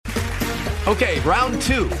Okay, round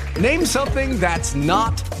two. Name something that's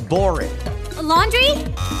not boring. A laundry?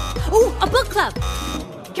 Ooh, a book club.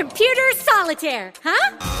 Computer solitaire,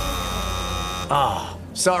 huh? Ah,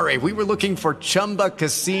 sorry, we were looking for Chumba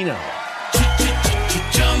Casino.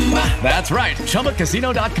 That's right,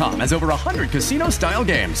 ChumbaCasino.com has over 100 casino-style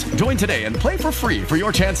games. Join today and play for free for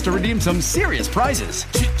your chance to redeem some serious prizes.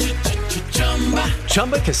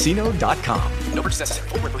 ChumbaCasino.com. No purchase necessary.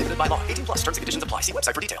 Void where prohibited by law. 18 plus. Terms and conditions apply. See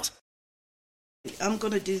website for details. I'm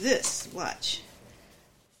going to do this. Watch.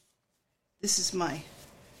 This is my...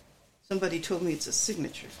 Somebody told me it's a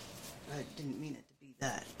signature. I didn't mean it to be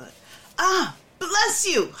that, but... bless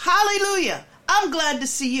you. Hallelujah. I'm glad to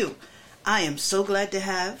see you. I am so glad to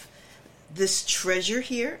have this treasure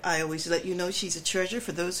here. I always let you know she's a treasure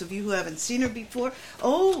for those of you who haven't seen her before.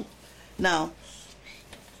 Oh, now,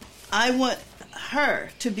 I want her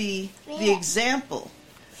to be the example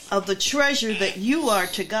of the treasure that you are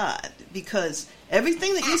to God, because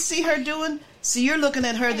everything that you see her doing, see, you're looking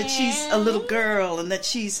at her that she's a little girl and that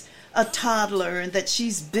she's a toddler and that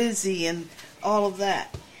she's busy and all of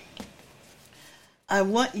that. I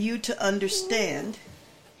want you to understand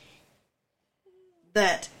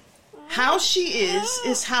that how she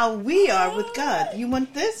is how we are with God. You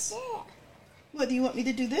want this? What, do you want me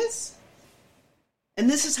to do this? And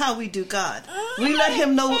this is how we do God. We let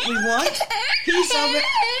him know what we want. He's already...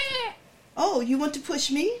 Oh, you want to push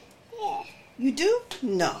me? You do?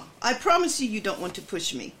 No. I promise you, you don't want to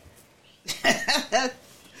push me.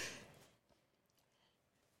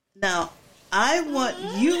 Now, I want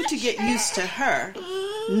you to get used to her,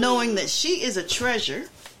 knowing that she is a treasure.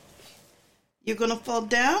 You're going to fall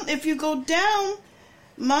down. If you go down,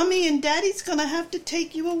 Mommy and Daddy's going to have to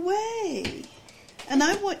take you away. And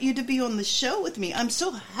I want you to be on the show with me. I'm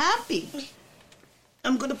so happy.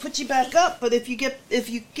 I'm going to put you back up, but if you get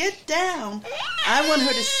down, I want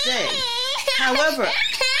her to stay. However,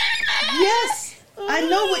 yes, I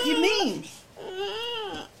know what you mean.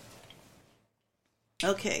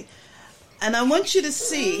 Okay. And I want you to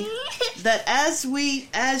see that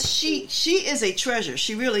she is a treasure.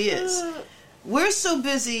 She really is. We're so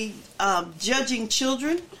busy judging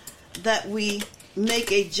children that we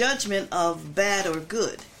make a judgment of bad or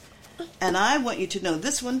good. And I want you to know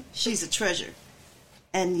this one, she's a treasure.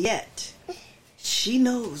 And yet, she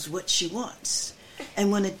knows what she wants.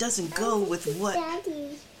 And when it doesn't go with what...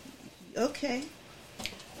 Daddy. Okay.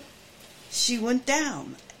 She went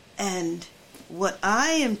down. And what I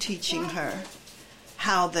am teaching her,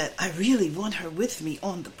 how that I really want her with me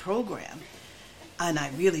on the program. And I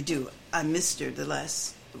really do. I missed her the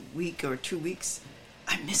last week or 2 weeks.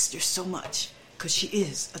 I missed her so much because she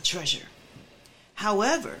is a treasure.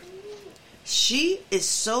 However, she is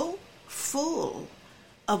so full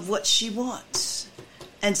of what she wants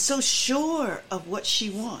and so sure of what she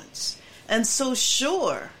wants and so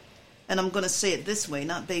sure, and I'm going to say it this way,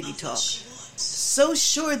 not baby talk, so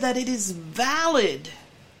sure that it is valid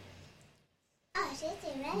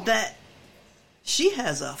that she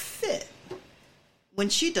has a fit when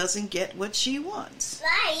she doesn't get what she wants.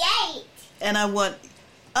 And I want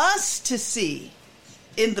us to see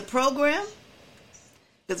in the program,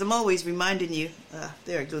 because I'm always reminding you,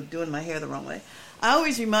 there I go, doing my hair the wrong way. I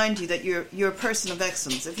always remind you that you're a person of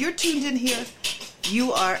excellence. If you're tuned in here,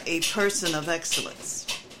 you are a person of excellence.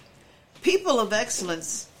 People of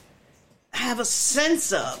excellence have a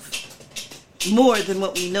sense of more than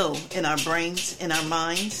what we know in our brains, in our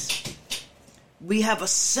minds. We have a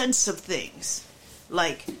sense of things.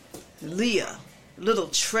 Like Leah, little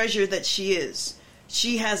treasure that she is.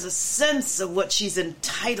 She has a sense of what she's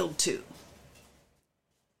entitled to.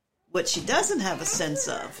 What she doesn't have a sense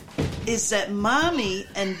of is that Mommy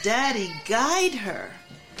and Daddy guide her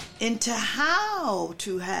into how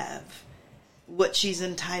to have what she's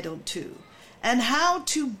entitled to and how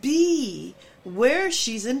to be where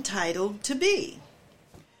she's entitled to be.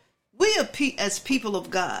 We as people of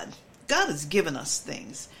God, God has given us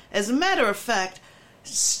things. As a matter of fact,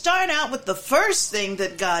 start out with the first thing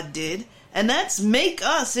that God did, and that's make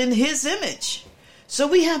us in his image. So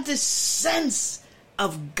we have this sense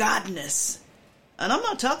of godness. And I'm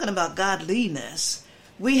not talking about godliness.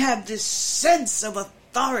 We have this sense of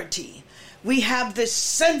authority. We have this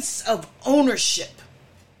sense of ownership.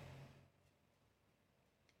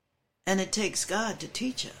 And it takes God to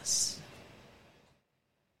teach us.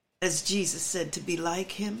 As Jesus said, to be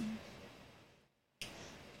like him.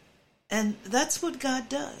 And that's what God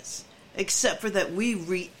does. Except for that we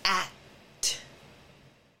react.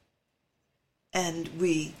 And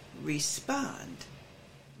we respond.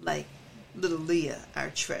 Like little Leah, our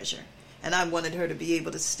treasure. And I wanted her to be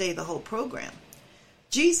able to stay the whole program.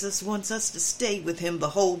 Jesus wants us to stay with him the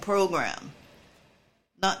whole program.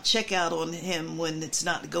 not check out on him when it's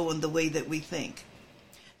not going the way that we think.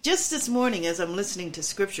 Just this morning, as I'm listening to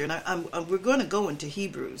Scripture, and we're going to go into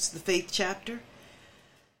Hebrews, the faith chapter.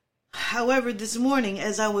 However, this morning,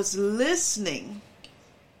 as I was listening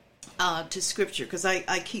to Scripture, because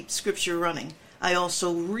I keep Scripture running, I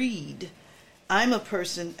also read. I'm a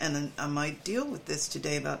person, and I might deal with this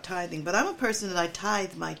today about tithing, but I'm a person that I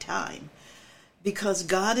tithe my time, because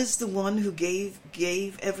God is the one who gave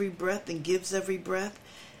every breath and gives every breath.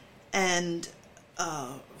 And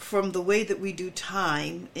from the way that we do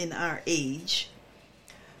time in our age,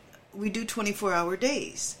 we do 24-hour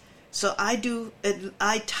days. So I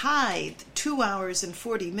tithe 2 hours and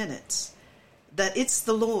 40 minutes, that it's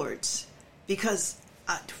the Lord's,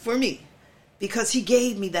 for me, because he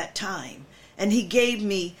gave me that time. And he gave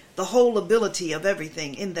me the whole ability of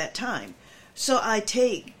everything in that time. So I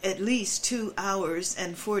take at least 2 hours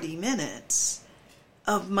and 40 minutes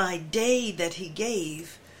of my day that he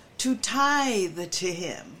gave to tithe to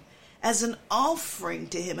him as an offering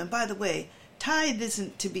to him. And by the way, tithe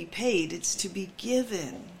isn't to be paid, it's to be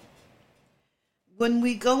given. When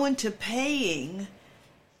we go into paying,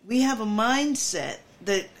 we have a mindset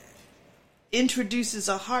that introduces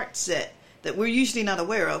a heart set that we're usually not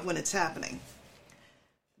aware of when it's happening,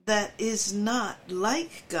 that is not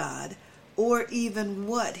like God or even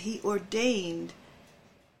what he ordained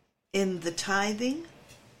in the tithing,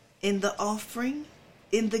 in the offering,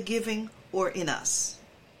 in the giving, or in us.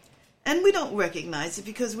 And we don't recognize it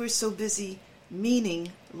because we're so busy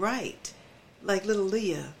meaning right. Like little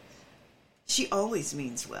Leah, she always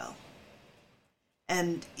means well.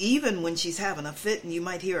 And even when she's having a fit and you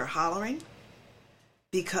might hear her hollering,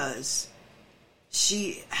 because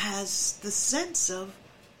she has the sense of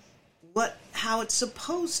how it's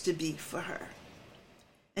supposed to be for her.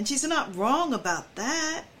 And she's not wrong about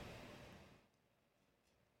that.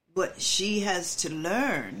 What she has to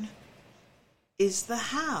learn is the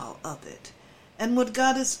how of it. And what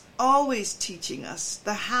God is always teaching us,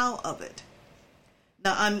 the how of it.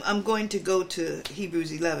 Now I'm going to go to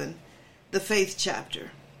Hebrews 11, the faith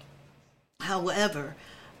chapter. However,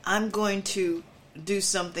 I'm going to do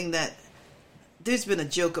something that, there's been a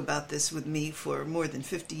joke about this with me for more than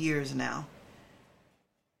 50 years now.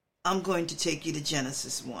 I'm going to take you to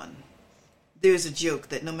Genesis 1. There's a joke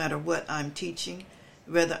that no matter what I'm teaching,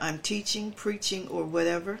 whether I'm teaching, preaching, or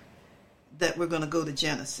whatever, that we're going to go to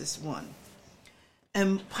Genesis 1.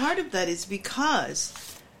 And part of that is because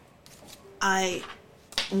I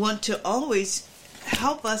want to always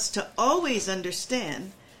help us to always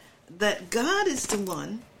understand that God is the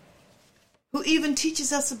one who even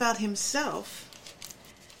teaches us about himself.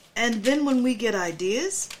 And then when we get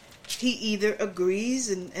ideas, he either agrees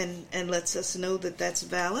and lets us know that that's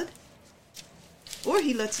valid, or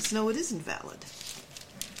he lets us know it isn't valid.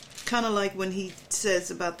 Kind of like when he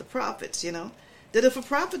says about the prophets, that if a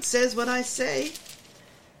prophet says what I say,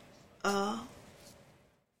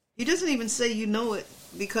 he doesn't even say you know it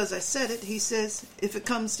because I said it. He says if it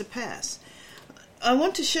comes to pass. I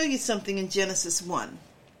want to show you something in Genesis 1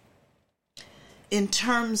 in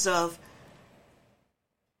terms of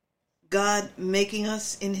God making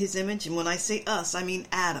us in his image. And when I say us, I mean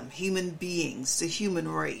Adam, human beings, the human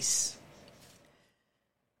race.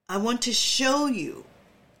 I want to show you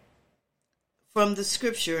from the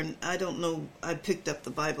scripture, and I don't know, I picked up the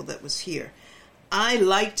Bible that was here. I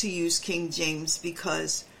like to use King James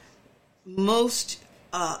because most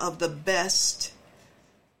of the best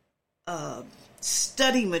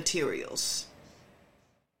study materials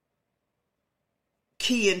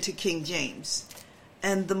key into King James.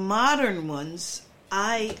 And the modern ones,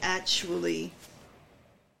 I actually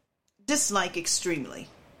dislike extremely.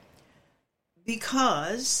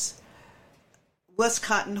 Because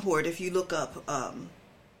Westcott and Hort, if you look up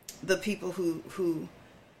the people who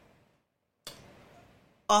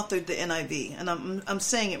authored the NIV, and I'm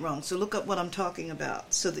saying it wrong, so look up what I'm talking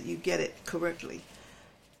about so that you get it correctly.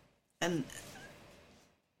 And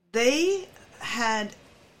they had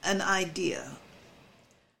an idea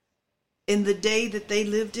in the day that they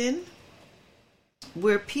lived in,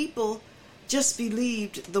 where people just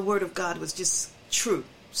believed the Word of God was just true,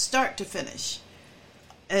 start to finish.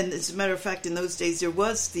 And as a matter of fact, in those days, there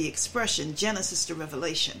was the expression, Genesis to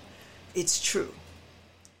Revelation. It's true.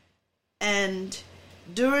 And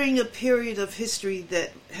during a period of history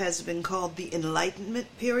that has been called the Enlightenment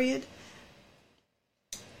period,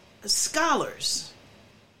 scholars,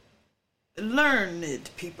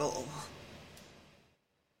 learned people,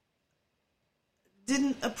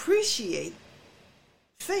 didn't appreciate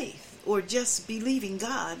faith or just believing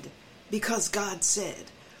God because God said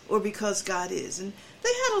or because God is. And they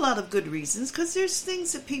had a lot of good reasons, because there's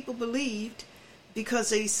things that people believed because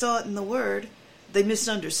they saw it in the Word. They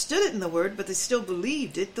misunderstood it in the Word, but they still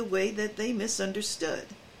believed it the way that they misunderstood.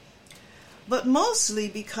 But mostly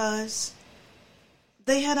because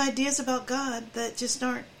they had ideas about God that just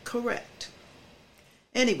aren't correct.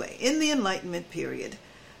 Anyway, in the Enlightenment period,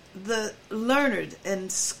 the learned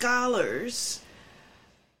and scholars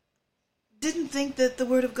didn't think that the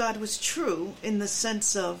Word of God was true in the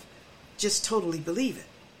sense of just totally believe it.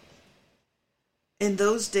 In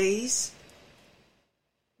those days,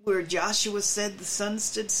 where Joshua said the sun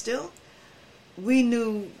stood still, we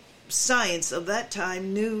knew, science of that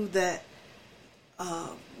time knew that,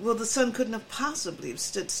 the sun couldn't have possibly have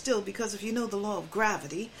stood still, because if you know the law of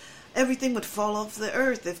gravity, everything would fall off the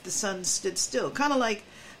earth if the sun stood still. Kind of like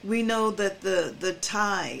we know that the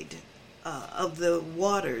tide of the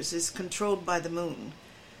waters is controlled by the moon.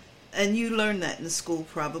 And you learn that in school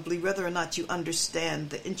probably, whether or not you understand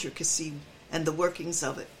the intricacy and the workings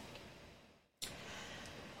of it.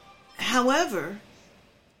 However,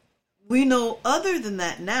 we know other than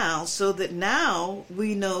that now, so that now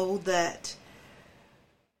we know that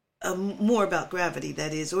more about gravity,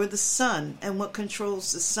 that is, or the sun and what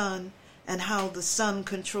controls the sun and how the sun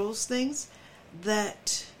controls things,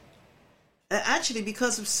 that actually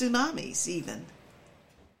because of tsunamis even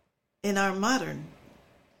in our modern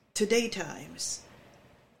today times,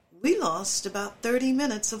 we lost about 30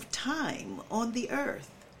 minutes of time on the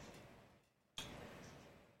earth.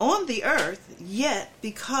 On the earth, yet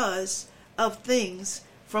because of things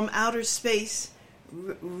from outer space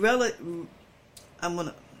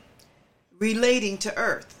relating to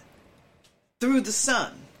earth through the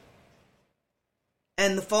sun.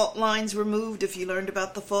 And the fault lines were moved. If you learned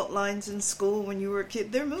about the fault lines in school when you were a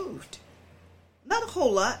kid, they're moved. Not a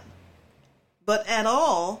whole lot, but at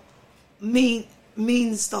all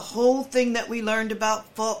means the whole thing that we learned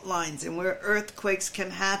about fault lines and where earthquakes can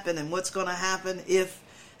happen and what's going to happen if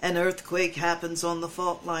an earthquake happens on the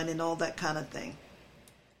fault line and all that kind of thing.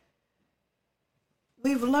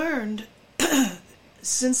 We've learned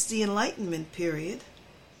since the Enlightenment period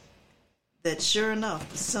that sure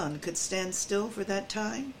enough the sun could stand still for that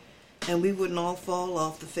time and we wouldn't all fall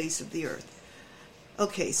off the face of the earth.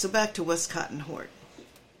 Okay, so back to Westcott and Hort.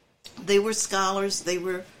 They were scholars, they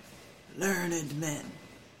were learned men.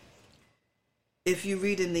 If you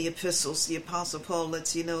read in the epistles, the Apostle Paul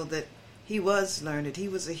lets you know that he was learned. He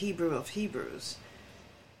was a Hebrew of Hebrews.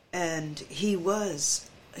 And he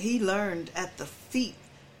learned at the feet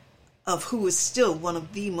of who is still one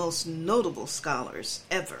of the most notable scholars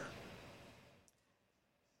ever.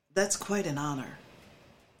 That's quite an honor.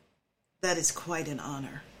 That is quite an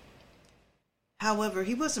honor. However,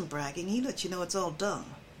 he wasn't bragging. He let you know it's all dung.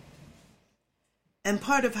 And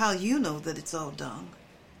part of how you know that it's all dung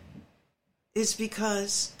is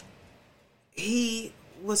because he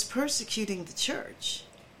was persecuting the church.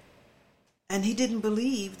 And he didn't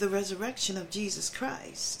believe the resurrection of Jesus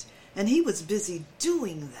Christ. And he was busy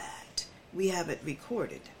doing that. We have it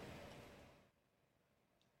recorded.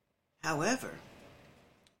 However,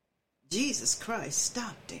 Jesus Christ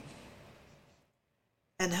stopped him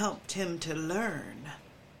and helped him to learn,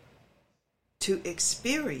 to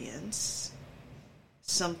experience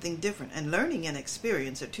something different. And learning and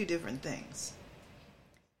experience are two different things.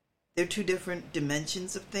 They're two different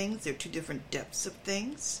dimensions of things. They're two different depths of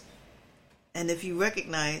things. And if you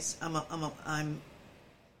recognize, I'm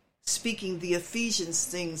speaking the Ephesians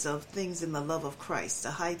things of things in the love of Christ,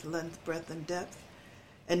 the height, length, breadth, and depth.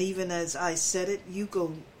 And even as I said it, you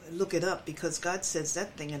go look it up because God says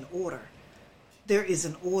that thing in order. There is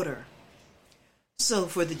an order. So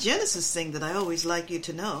for the Genesis thing that I always like you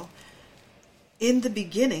to know, in the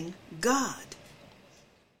beginning, God.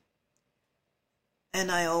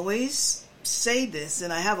 And I always say this,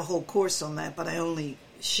 and I have a whole course on that, but I only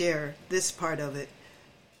share this part of it,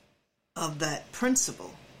 of that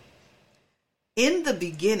principle. In the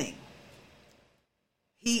beginning,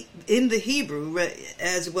 in the Hebrew,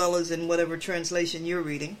 as well as in whatever translation you're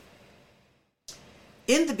reading,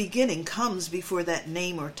 in the beginning comes before that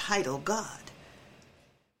name or title, God.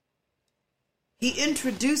 He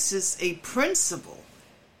introduces a principle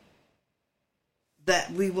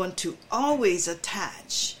that we want to always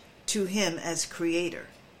attach to him as creator.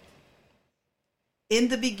 In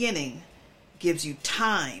the beginning gives you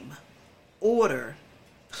time, order,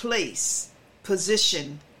 place,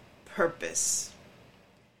 position, purpose.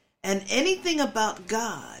 And anything about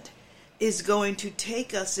God is going to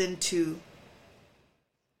take us into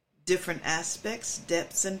different aspects,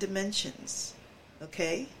 depths, and dimensions.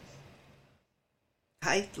 Okay?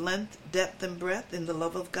 Height, length, depth, and breadth in the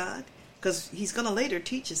love of God. Because he's going to later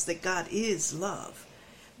teach us that God is love.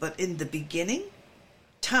 But in the beginning,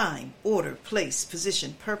 time, order, place,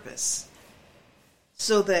 position, purpose,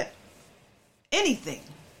 so that anything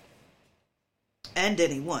and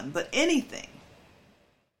anyone, but anything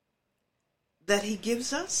that he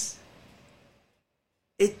gives us,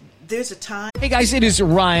 there's a time. Hey guys, it is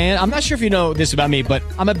Ryan. I'm not sure if you know this about me, but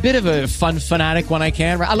I'm a bit of a fun fanatic when I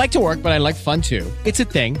can. I like to work, but I like fun too. It's a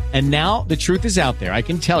thing. And now the truth is out there. I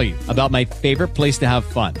can tell you about my favorite place to have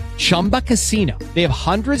fun. Chumba Casino. They have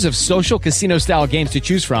hundreds of social casino style games to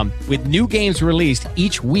choose from with new games released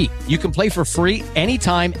each week. You can play for free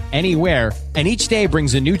anytime, anywhere. And each day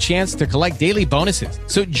brings a new chance to collect daily bonuses.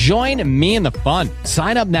 So join me in the fun.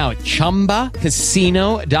 Sign up now at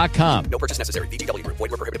ChumbaCasino.com. No purchase necessary. VGW Group.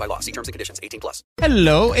 Void where prohibited by law. See terms and conditions. 18+.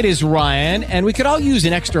 Hello, it is Ryan, and we could all use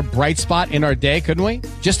an extra bright spot in our day, couldn't we?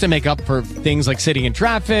 Just to make up for things like sitting in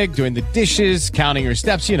traffic, doing the dishes, counting your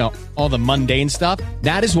steps, you know, all the mundane stuff.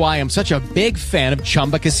 That is why I'm such a big fan of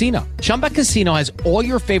Chumba Casino. Chumba Casino has all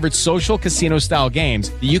your favorite social casino-style games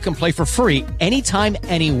that you can play for free anytime,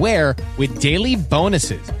 anywhere with daily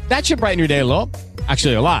bonuses. That should brighten your day a little.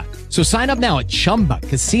 Actually, a lot. So sign up now at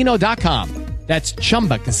ChumbaCasino.com. That's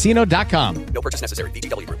ChumbaCasino.com. No purchase necessary.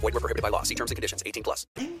 VGW Group. Void where prohibited by law. See terms and conditions. 18+.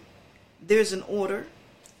 There's an order,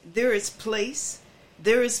 there is place,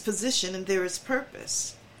 there is position, and there is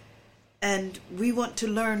purpose. And we want to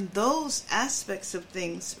learn those aspects of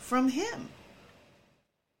things from him.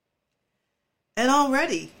 And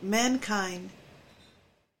already, mankind,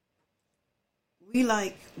 we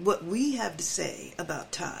like what we have to say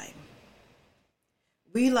about time.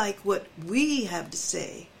 We like what we have to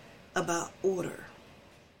say about order.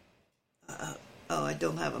 I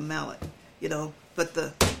don't have a mallet, but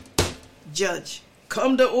the judge,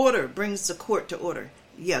 come to order, brings the court to order.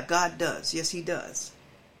 Yeah, God does. Yes, he does.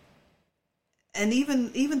 And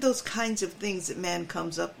even those kinds of things that man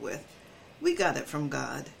comes up with, we got it from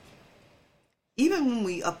God. Even when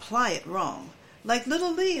we apply it wrong, like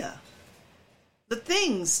little Leah, the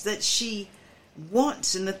things that she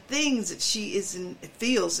wants and the things that she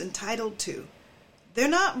feels entitled to, they're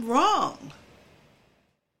not wrong.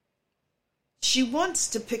 She wants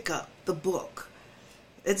to pick up the book.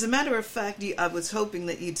 As a matter of fact, I was hoping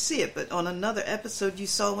that you'd see it, but on another episode you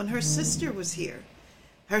saw when her sister was here.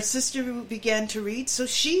 Her sister began to read, so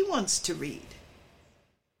she wants to read.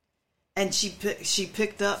 And she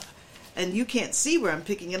picked up, and you can't see where I'm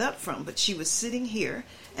picking it up from, but she was sitting here,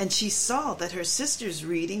 and she saw that her sister's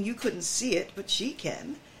reading. You couldn't see it, but she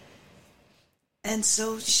can. And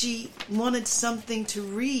so she wanted something to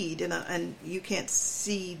read, and you can't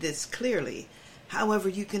see this clearly. However,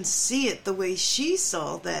 you can see it the way she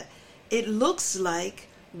saw that it looks like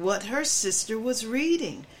what her sister was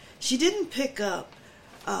reading. She didn't pick up,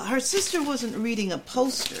 her sister wasn't reading a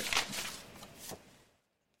poster,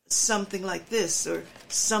 something like this or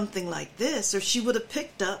something like this, or she would have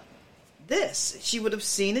picked up this. She would have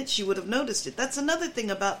seen it, she would have noticed it. That's another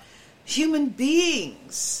thing about human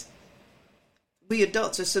beings. We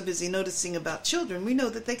adults are so busy noticing about children, we know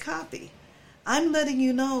that they copy. I'm letting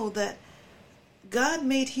you know that God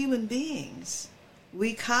made human beings.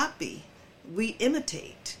 We copy, we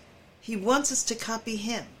imitate. He wants us to copy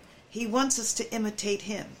him. He wants us to imitate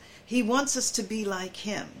him. He wants us to be like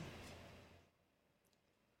him.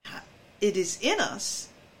 It is in us,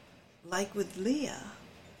 like with Leah,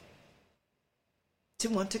 to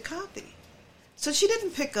want to copy. So she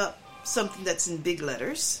didn't pick up something that's in big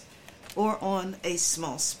letters or on a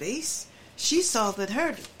small space. She saw that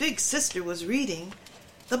her big sister was reading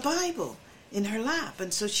the Bible in her lap,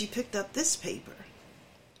 and so she picked up this paper.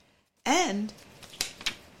 And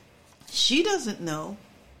she doesn't know,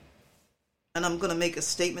 and I'm going to make a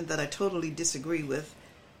statement that I totally disagree with.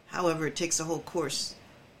 However, it takes a whole course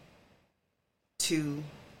to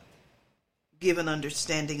give an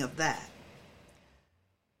understanding of that.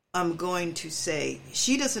 I'm going to say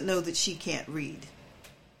she doesn't know that she can't read.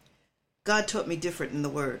 God taught me different in the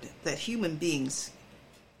Word, that human beings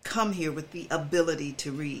come here with the ability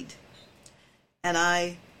to read. And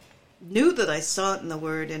I knew that I saw it in the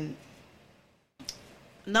Word, and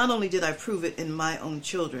not only did I prove it in my own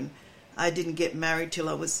children, I didn't get married till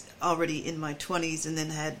I was already in my 20s, and then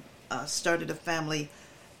had started a family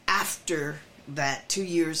after that, 2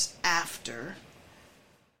 years after.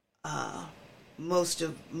 Most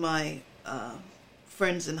of my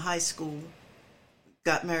friends in high school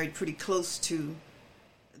got married pretty close to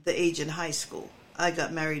the age in high school. I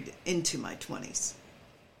got married into my 20s.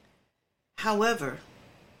 However,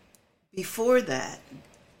 before that,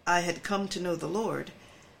 I had come to know the Lord,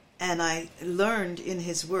 and I learned in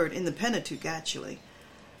his word, in the Pentateuch actually,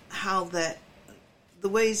 how that the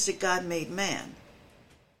ways that God made man,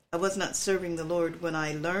 I was not serving the Lord when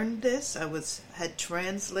I learned this.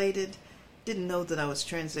 Didn't know that I was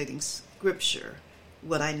translating scripture,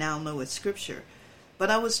 what I now know as scripture, but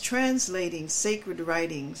I was translating sacred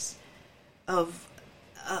writings of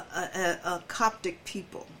a Coptic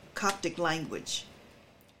people, Coptic language.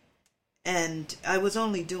 And I was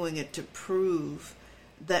only doing it to prove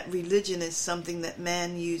that religion is something that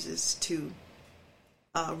man uses to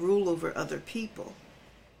rule over other people.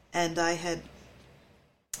 And I had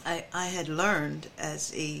learned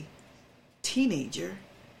as a teenager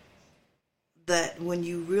that when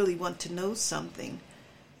you really want to know something,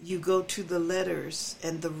 you go to the letters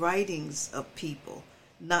and the writings of people,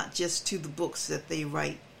 not just to the books that they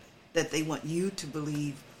write, that they want you to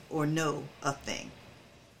believe or know a thing.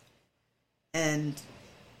 And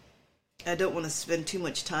I don't want to spend too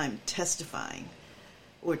much time testifying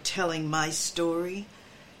or telling my story.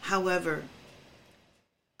 However,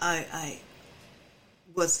 I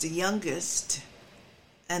was the youngest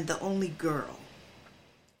and the only girl.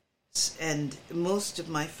 And most of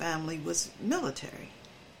my family was military.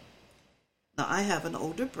 Now, I have an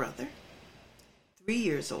older brother, 3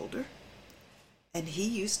 years older, and he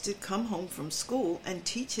used to come home from school and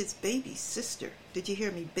teach his baby sister, did you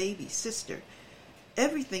hear me, baby sister,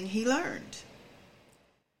 everything he learned.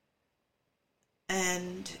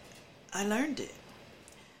 And I learned it.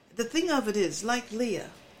 The thing of it is, like Leah,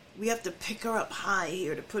 we have to pick her up high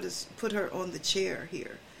here to put her on the chair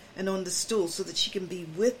here and on the stool so that she can be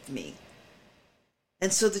with me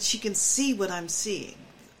and so that she can see what I'm seeing.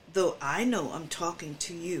 Though I know I'm talking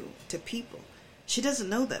to you, to people, she doesn't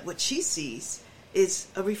know that. What she sees is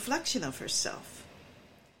a reflection of herself.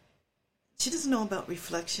 She doesn't know about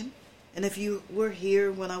reflection. And if you were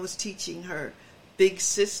here when I was teaching her big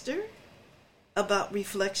sister about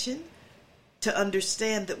reflection, to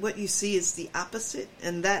understand that what you see is the opposite,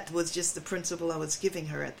 and that was just the principle I was giving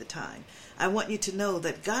her at the time. I want you to know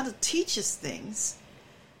that God will teach us things,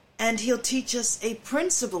 and he'll teach us a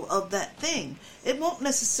principle of that thing. It won't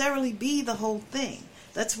necessarily be the whole thing.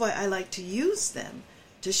 That's why I like to use them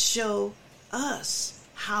to show us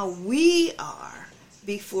how we are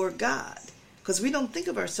before God, because we don't think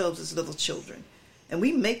of ourselves as little children, and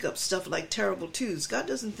we make up stuff like terrible twos. God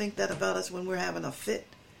doesn't think that about us when we're having a fit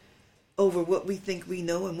over what we think we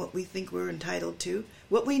know and what we think we're entitled to,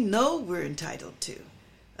 what we know we're entitled to.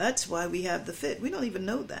 That's why we have the fit. We don't even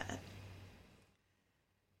know that.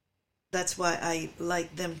 That's why I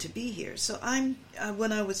like them to be here. So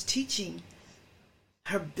when I was teaching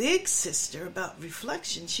her big sister about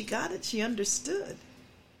reflection, she got it. She understood.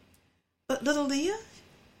 But little Leah,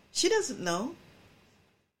 she doesn't know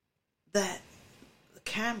that the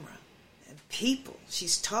camera and people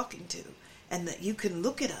she's talking to, and that you can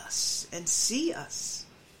look at us and see us.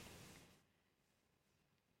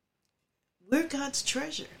 We're God's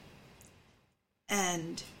treasure.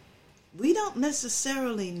 And we don't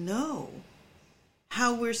necessarily know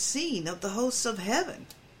how we're seen of the hosts of heaven,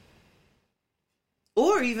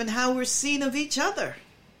 or even how we're seen of each other.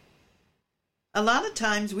 A lot of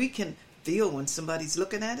times we can feel when somebody's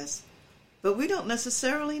looking at us, but we don't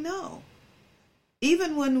necessarily know.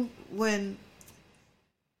 Even when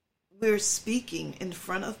we're speaking in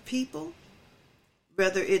front of people,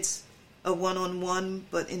 whether it's a one-on-one,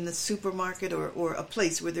 but in the supermarket or a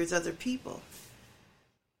place where there's other people.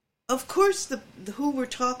 Of course, who we're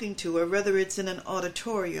talking to, or whether it's in an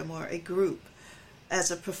auditorium or a group, as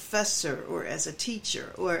a professor or as a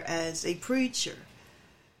teacher or as a preacher,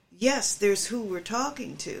 yes, there's who we're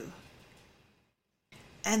talking to.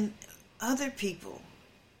 And other people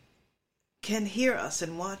can hear us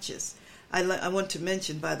and watch us. I want to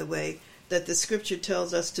mention, by the way, that the scripture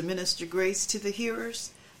tells us to minister grace to the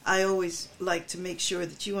hearers. I always like to make sure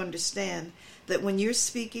that you understand that when you're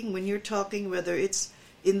speaking, when you're talking, whether it's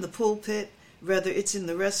in the pulpit, whether it's in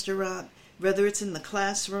the restaurant, whether it's in the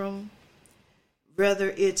classroom,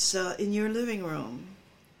 whether it's in your living room,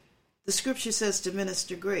 the scripture says to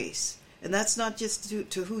minister grace. And that's not just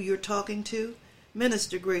to who you're talking to.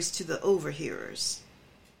 Minister grace to the overhearers.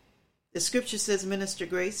 The scripture says minister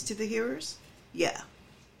grace to the hearers? Yeah.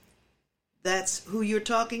 That's who you're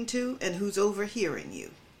talking to and who's overhearing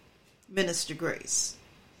you. Minister grace.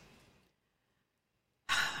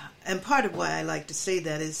 And part of why I like to say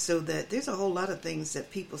that is so that there's a whole lot of things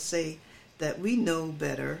that people say that we know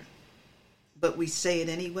better, but we say it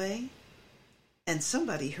anyway. And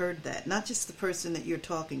somebody heard that, not just the person that you're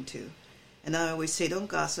talking to. And I always say, don't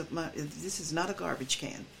gossip. This is not a garbage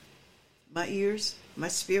can. My ears, my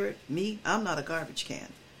spirit, me, I'm not a garbage can.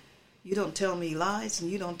 You don't tell me lies, and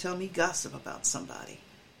you don't tell me gossip about somebody.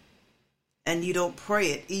 And you don't pray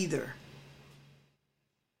it either.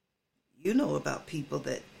 You know about people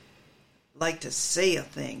that like to say a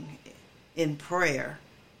thing in prayer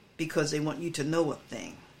because they want you to know a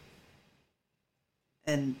thing.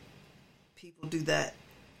 And people do that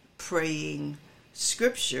praying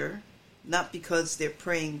scripture, not because they're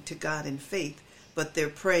praying to God in faith, but they're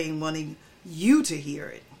praying wanting you to hear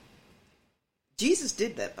it. Jesus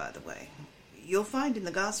did that, by the way. You'll find in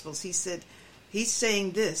the Gospels, he said, he's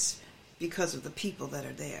saying this because of the people that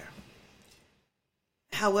are there.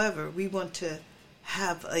 However, we want to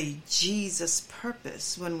have a Jesus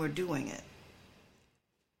purpose when we're doing it.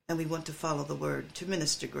 And we want to follow the word to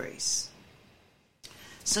minister grace.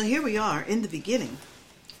 So here we are in the beginning.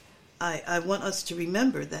 I want us to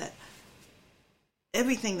remember that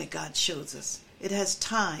everything that God shows us, it has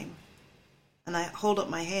time. And I hold up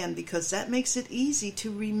my hand because that makes it easy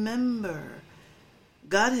to remember.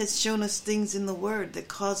 God has shown us things in the Word that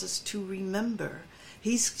cause us to remember.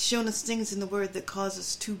 He's shown us things in the Word that cause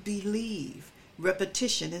us to believe.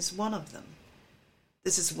 Repetition is one of them.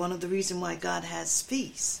 This is one of the reasons why God has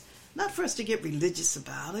feasts. Not for us to get religious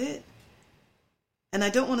about it. And I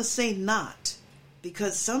don't want to say not,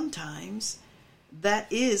 because sometimes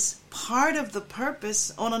that is part of the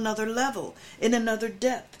purpose on another level, in another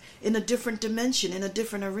depth, in a different dimension, in a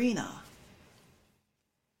different arena.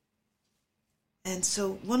 And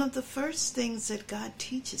so one of the first things that God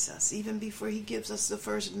teaches us, even before he gives us the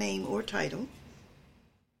first name or title,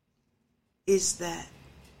 is that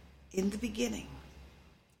in the beginning,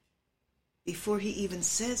 before he even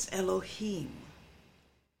says Elohim,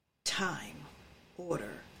 time,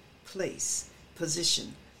 order, place,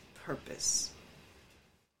 position, purpose.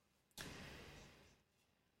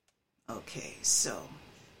 Okay, so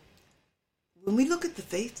when we look at the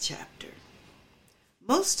faith chapter,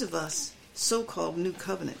 most of us so-called New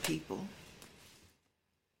Covenant people,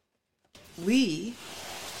 we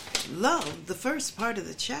love the first part of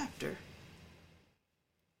the chapter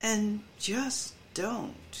and just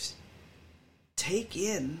don't take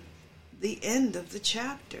in the end of the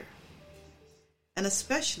chapter. And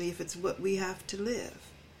especially if it's what we have to live.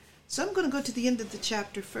 So I'm going to go to the end of the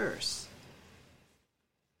chapter first.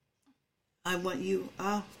 I went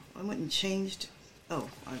and changed. Oh,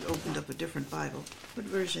 I opened up a different Bible. What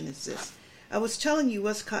version is this? I was telling you,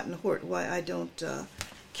 Westcott and Hort, why I don't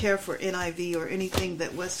care for NIV or anything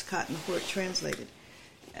that Westcott and Hort translated.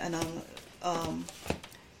 And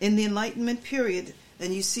in the Enlightenment period,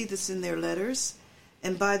 and you see this in their letters.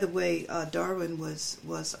 And by the way, Darwin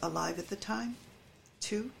was alive at the time,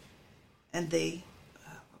 too. And they,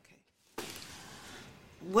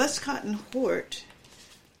 Westcott and Hort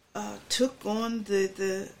took on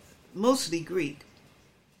the mostly Greek,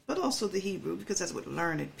 but also the Hebrew, because that's what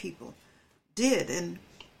learned people did. And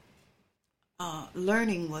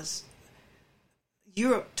learning was,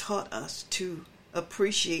 Europe taught us to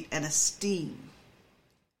appreciate and esteem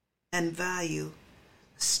and value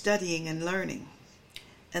studying and learning.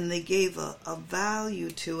 And they gave a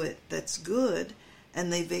value to it that's good,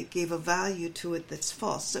 and they gave a value to it that's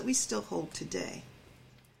false, that we still hold today.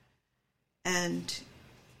 And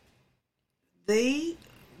they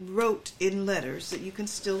wrote in letters that you can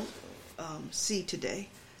still see today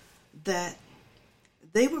that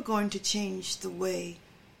they were going to change the way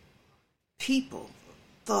people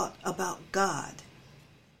thought about God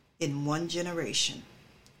in one generation.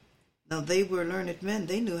 Now, they were learned men.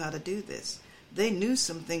 They knew how to do this. They knew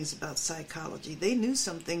some things about psychology. They knew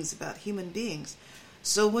some things about human beings.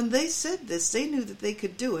 So when they said this, they knew that they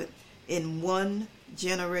could do it in one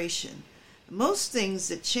generation. Most things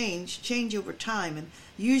that change over time, and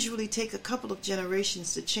usually take a couple of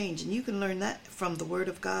generations to change. And you can learn that from the Word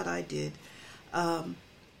of God. I did.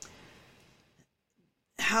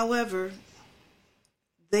 However,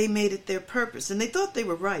 they made it their purpose. And they thought they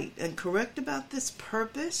were right and correct about this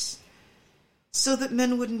purpose, so that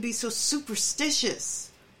men wouldn't be so superstitious,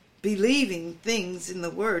 believing things in the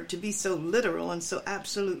Word to be so literal and so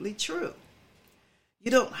absolutely true.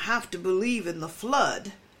 You don't have to believe in the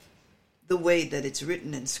flood the way that it's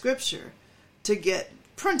written in Scripture to get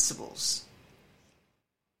principles.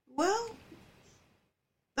 Well,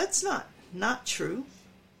 that's not true.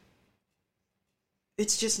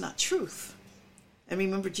 It's just not truth. And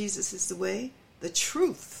remember, Jesus is the way, the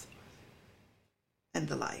truth, and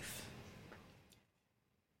the life.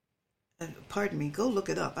 Pardon me, go look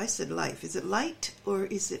it up. I said life. Is it light or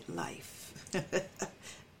is it life?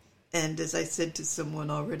 And as I said to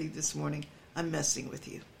someone already this morning, I'm messing with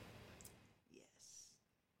you. Yes.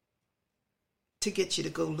 To get you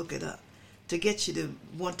to go look it up. To get you to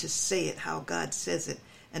want to say it how God says it,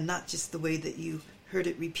 and not just the way that you heard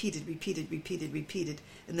it repeated,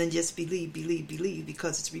 and then just believe,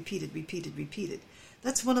 because it's repeated.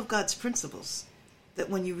 That's one of God's principles that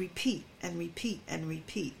when you repeat and repeat and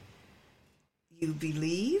repeat, you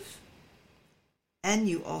believe and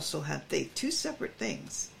you also have faith. Two separate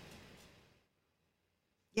things.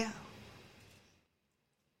 Yeah.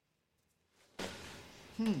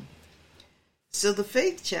 So the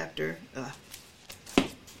faith chapter,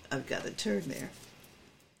 I've got to turn there.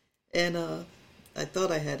 And I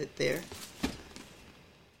thought I had it there.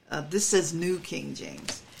 This says New King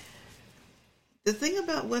James. The thing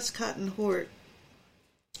about Westcott and Hort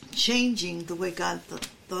changing the way God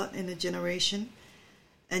thought in a generation,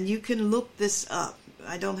 and you can look this up.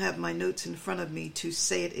 I don't have my notes in front of me to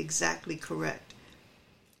say it exactly correct.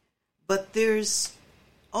 But there's,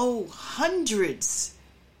 hundreds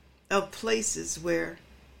of places where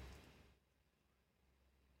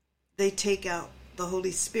they take out the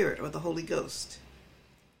Holy Spirit or the Holy Ghost.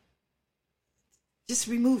 Just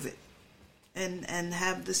remove it and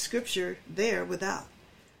have the scripture there without.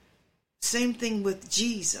 Same thing with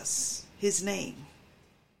Jesus, his name.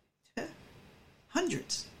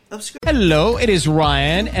 Hundreds of scripture. Hello, it is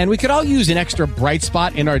Ryan, and we could all use an extra bright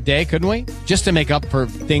spot in our day, couldn't we? Just to make up for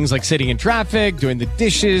things like sitting in traffic, doing the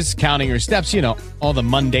dishes, counting your steps, all the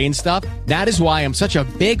mundane stuff. That is why I'm such a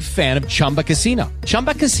big fan of Chumba Casino.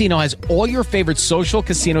 Chumba Casino has all your favorite social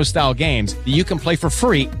casino-style games that you can play for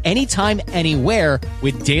free anytime, anywhere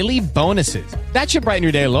with daily bonuses. That should brighten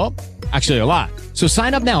your day a little. Actually, a lot. So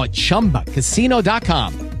sign up now at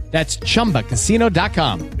ChumbaCasino.com. That's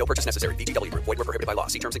ChumbaCasino.com. No purchase necessary. VGW Group. Void where prohibited by law.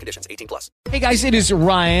 See terms and conditions. 18+. Hey guys, it is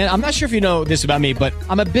Ryan. I'm not sure if you know this about me, but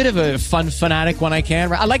I'm a bit of a fun fanatic when I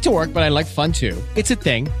can. I like to work, but I like fun too. It's a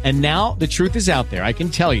thing. And now the truth is out there. I can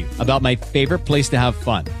tell you about my favorite place to have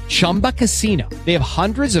fun. Chumba Casino. They have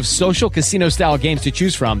hundreds of social casino style games to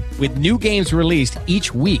choose from with new games released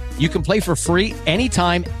each week. You can play for free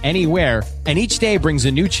anytime, anywhere. And each day brings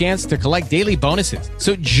a new chance to collect daily bonuses.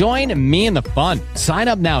 So join me in the fun. Sign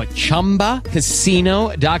up now at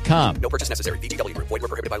ChumbaCasino.com. No purchase necessary. VGW Group. Void where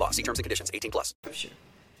prohibited by law. See terms and conditions. 18+. Scripture.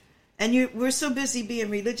 And we're so busy being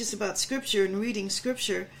religious about Scripture and reading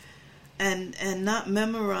Scripture and not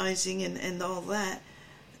memorizing and all that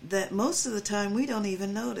most of the time we don't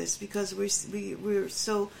even notice because we're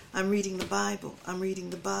so, I'm reading the Bible, I'm reading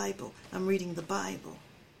the Bible, I'm reading the Bible.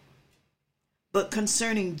 But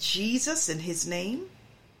concerning Jesus and his name,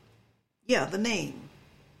 the name,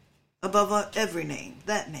 above every name,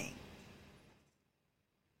 that name.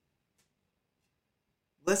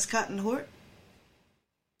 Westcott and Hort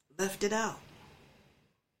left it out.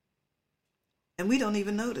 And we don't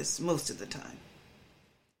even notice most of the time.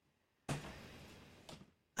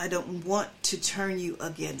 I don't want to turn you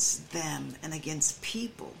against them and against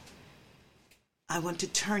people. I want to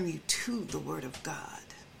turn you to the Word of God.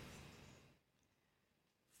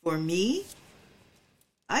 For me,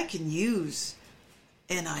 I can use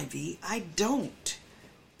NIV. I don't,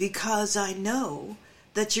 because I know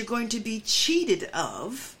that you're going to be cheated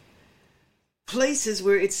of places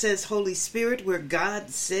where it says Holy Spirit, where God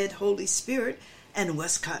said Holy Spirit, and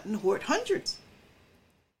Westcott and Hort hundreds.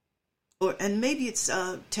 And maybe it's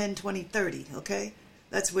 10, 20, 30, okay?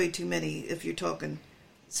 That's way too many if you're talking,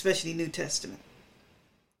 especially New Testament.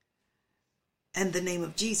 And the name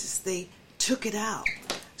of Jesus, they took it out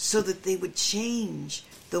so that they would change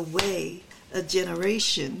the way a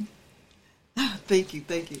generation, thank you.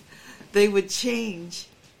 They would change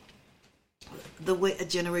the way a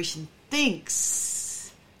generation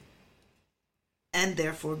thinks and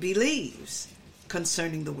therefore believes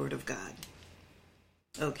concerning the Word of God.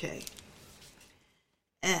 Okay.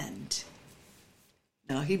 And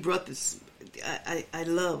now he brought this, I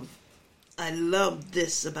love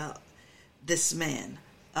this about this man,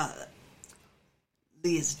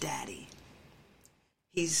 Leah's daddy.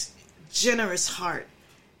 He's generous heart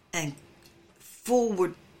and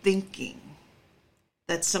forward thinking.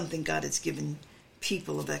 That's something God has given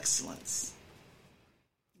people of excellence.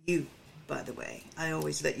 You, by the way, I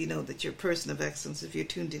always let you know that you're a person of excellence if you're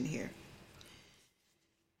tuned in here.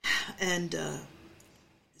 And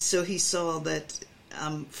so he saw that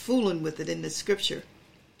I'm fooling with it in the scripture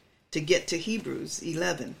to get to Hebrews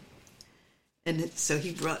 11. And so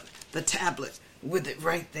he brought the tablet with it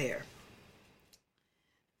right there.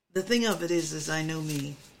 The thing of it is I know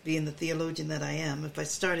me, being the theologian that I am, if I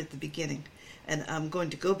start at the beginning, and I'm going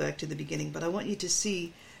to go back to the beginning, but I want you to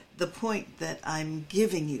see the point that I'm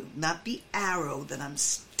giving you, not the arrow that I'm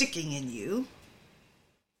sticking in you.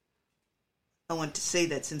 I want to say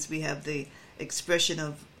that since we have the expression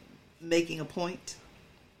of making a point.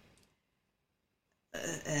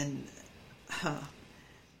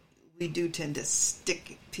 We do tend to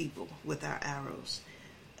stick people with our arrows.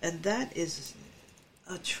 And that is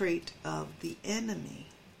a trait of the enemy.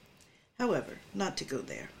 However, not to go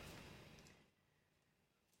there.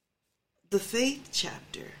 The faith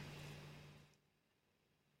chapter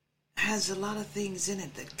has a lot of things in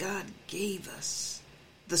it that God gave us,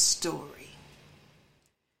 the story.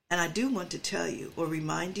 And I do want to tell you or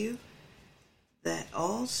remind you that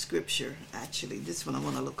all scripture, actually, this one I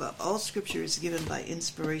want to look up, all scripture is given by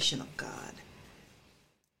inspiration of God.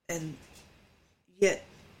 And yet,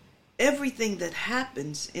 everything that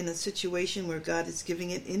happens in a situation where God is giving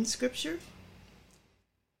it in scripture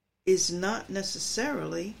is not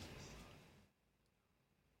necessarily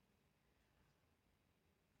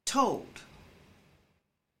told,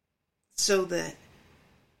 so that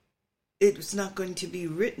it was not going to be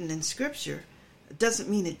written in scripture. It doesn't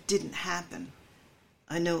mean it didn't happen.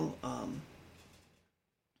 I know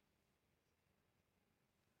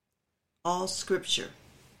all scripture.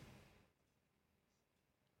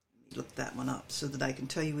 Let me look that one up so that I can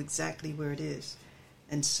tell you exactly where it is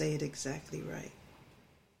and say it exactly right.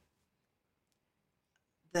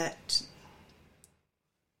 That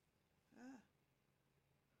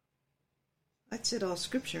I said all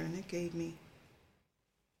scripture, and it gave me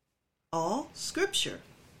all scripture.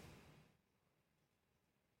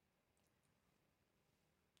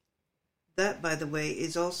 That, by the way,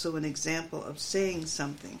 is also an example of saying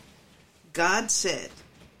something. God said,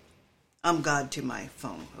 I'm God to my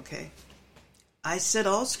phone, okay? I said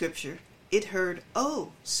all scripture. It heard,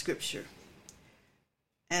 oh, scripture.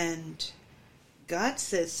 And God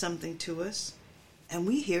says something to us, and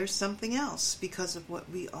we hear something else because of what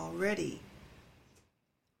we already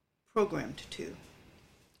programmed to.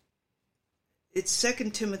 It's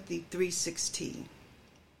 2 Timothy 3:16,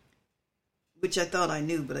 which I thought I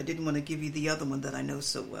knew, but I didn't want to give you the other one that I know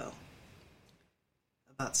so well.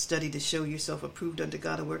 About study to show yourself approved unto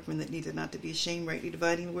God, a workman that needed not to be ashamed, rightly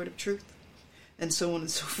dividing the word of truth, and so on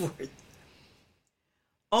and so forth.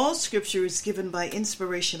 All scripture is given by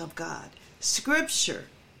inspiration of God. Scripture,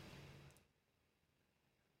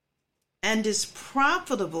 and is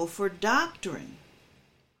profitable for doctrine,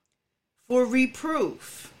 for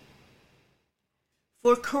reproof,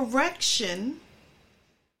 for correction,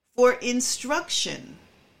 for instruction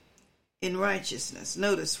in righteousness.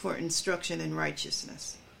 Notice, for instruction in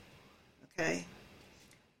righteousness. Okay?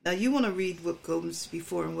 Now you want to read what goes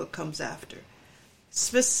before and what comes after.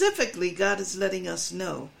 Specifically, God is letting us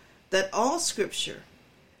know that all scripture,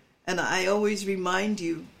 and I always remind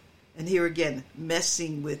you, and here again,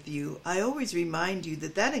 messing with you, I always remind you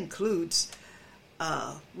that that includes,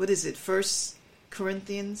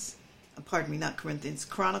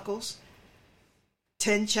 Chronicles,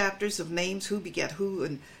 10 chapters of names, who begat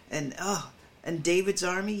who, and David's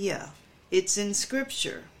army. Yeah, it's in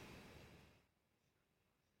scripture.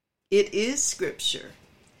 It is scripture.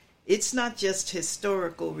 It's not just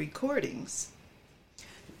historical recordings.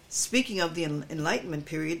 Speaking of the Enlightenment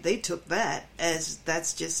period, they took that as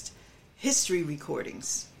that's just history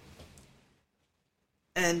recordings.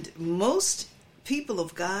 And most people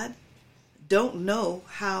of God don't know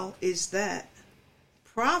how is that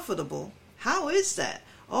profitable. How is that?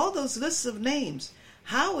 All those lists of names.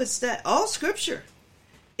 How is that? All scripture.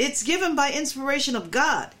 It's given by inspiration of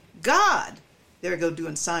God. God. There I go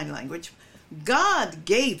doing sign language. God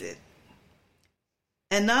gave it.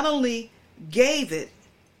 And not only gave it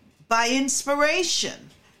by inspiration.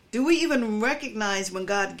 Do we even recognize when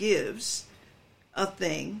God gives a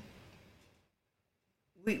thing?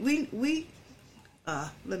 Let me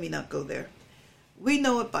not go there. We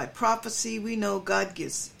know it by prophecy. We know God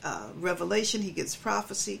gives revelation. He gives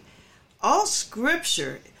prophecy. All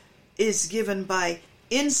scripture is given by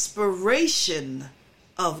inspiration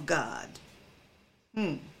of God.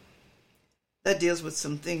 That deals with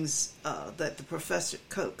some things that the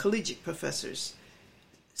collegiate professors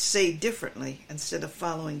say differently instead of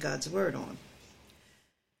following God's word on.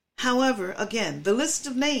 However, again, the list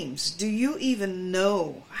of names, do you even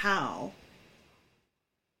know how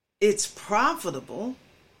it's profitable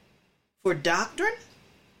for doctrine?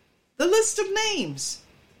 The list of names.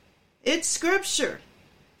 It's scripture.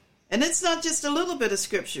 And it's not just a little bit of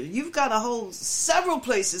scripture. You've got several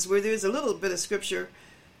places where there's a little bit of scripture.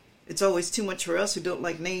 It's always too much for us who don't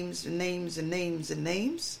like names and names and names and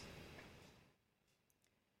names.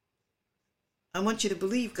 I want you to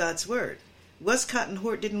believe God's word. Westcott and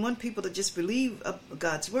Hort didn't want people to just believe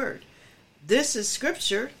God's word. This is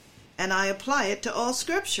scripture, and I apply it to all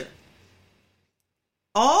scripture.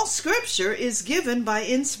 All scripture is given by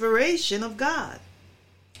inspiration of God.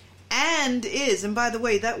 And by the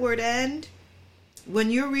way, that word and, when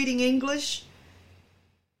you're reading English,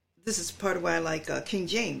 this is part of why I like King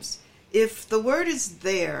James. If the word is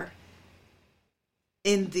there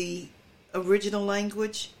in the original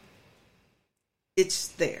language, it's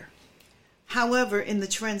there. However, in the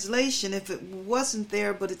translation, if it wasn't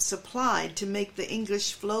there but it's supplied to make the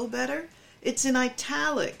English flow better, it's in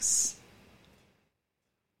italics.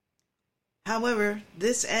 However,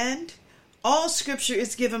 this "and," all scripture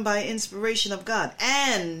is given by inspiration of God.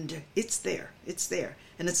 And it's there. It's there.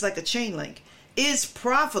 And it's like a chain link. Is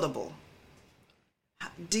profitable.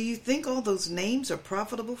 Do you think all those names are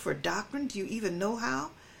profitable for doctrine? Do you even know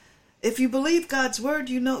how? If you believe God's word,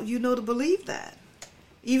 you know to believe that.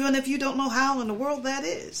 Even if you don't know how in the world that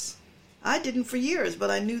is. I didn't for years, but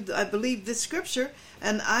I believed this scripture,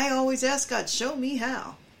 and I always ask God, show me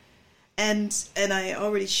how. And I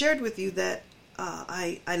already shared with you that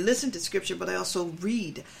I listen to scripture, but I also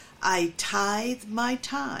read. I tithe my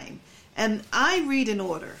time, and I read in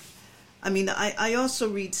order. I mean, I also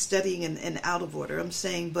read studying and out of order. I'm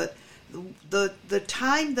saying, but the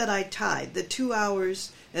time that I tithe, the 2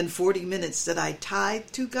 hours and 40 minutes that I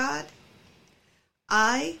tithe to God,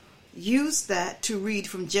 I use that to read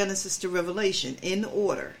from Genesis to Revelation in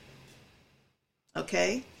order.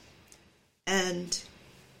 Okay? And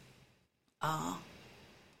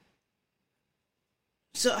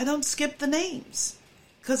so I don't skip the names,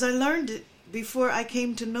 because I learned it before I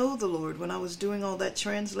came to know the Lord. When I was doing all that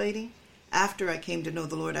translating, after I came to know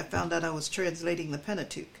the Lord, I found out I was translating the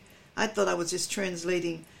Pentateuch. I thought I was just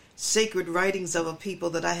translating sacred writings of a people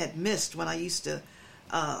that I had missed when I used to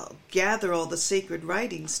gather all the sacred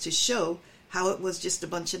writings to show how it was just a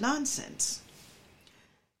bunch of nonsense.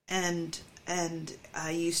 And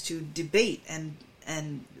I used to debate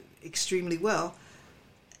and extremely well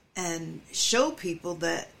and show people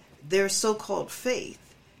that their so-called faith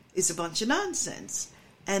is a bunch of nonsense,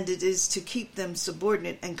 and it is to keep them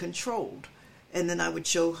subordinate and controlled. And then I would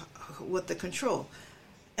show what the control.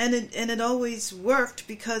 And it always worked,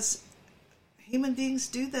 because human beings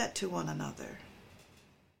do that to one another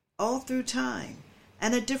all through time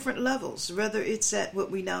and at different levels, whether it's at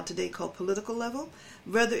what we now today call political level,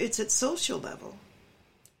 whether it's at social level.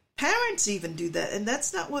 Parents even do that, and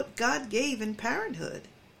that's not what God gave in parenthood.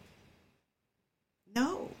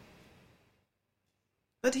 No.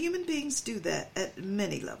 But human beings do that at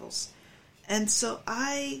many levels. And so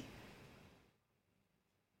I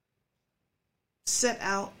set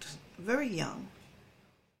out very young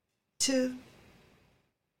to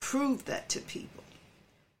prove that to people.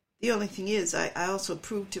 The only thing is, I also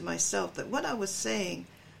proved to myself that what I was saying,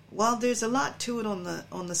 while there's a lot to it on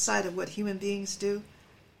the side of what human beings do,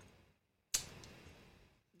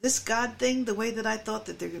 this God thing, the way that I thought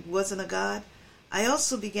that there wasn't a God, I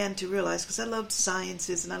also began to realize, because I loved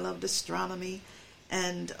sciences and I loved astronomy,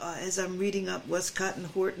 and as I'm reading up Westcott and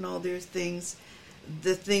Hort and all their things,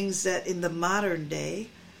 the things that in the modern day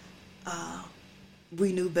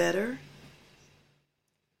we knew better,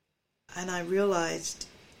 and I realized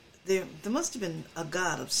there must have been a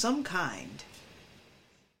God of some kind.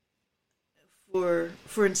 For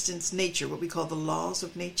instance, nature, what we call the laws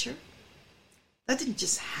of nature. That didn't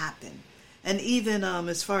just happen. And even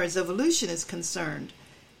as far as evolution is concerned,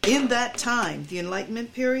 in that time, the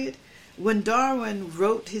Enlightenment period, when Darwin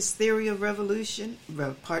wrote his theory of evolution,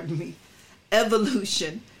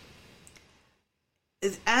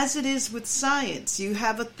 as it is with science, you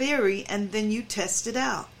have a theory and then you test it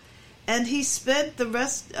out. And he spent the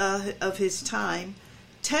rest of his time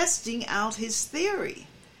testing out his theory.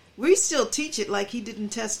 We still teach it like he didn't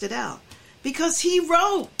test it out, because he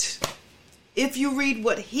wrote. If you read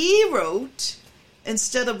what he wrote,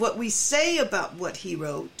 instead of what we say about what he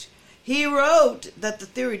wrote that the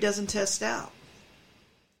theory doesn't test out.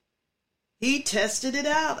 He tested it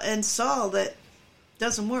out and saw that it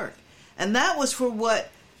doesn't work. And that was for what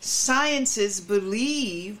sciences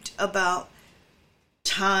believed about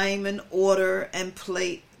time and order and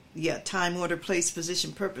time, order, place,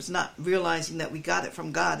 position, purpose, not realizing that we got it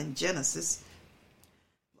from God in Genesis.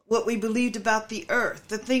 What we believed about the earth,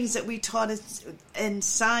 the things that we taught in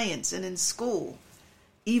science and in school,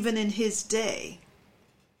 even in his day.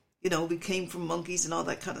 You know, we came from monkeys and all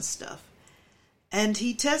that kind of stuff. And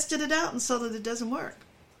he tested it out and saw that it doesn't work.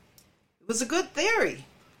 It was a good theory,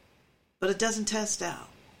 but it doesn't test out.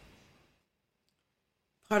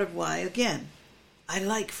 Part of why, again, I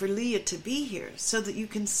like for Leah to be here, so that you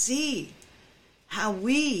can see how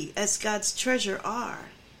we, as God's treasure, are.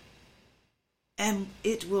 And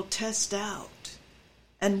it will test out.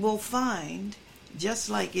 And we'll find, just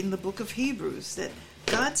like in the book of Hebrews, that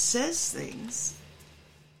God says things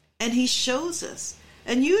and he shows us.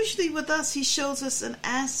 And usually with us, he shows us an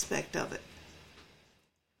aspect of it.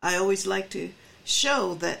 I always like to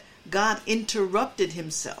show that God interrupted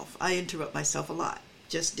himself. I interrupt myself a lot.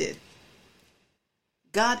 Just did.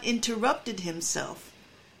 God interrupted himself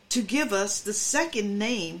to give us the second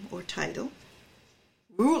name or title,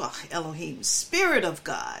 Ruach Elohim, Spirit of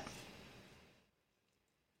God.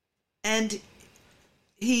 And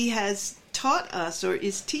he has taught us, or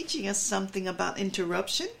is teaching us, something about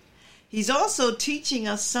interruption. He's also teaching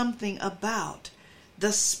us something about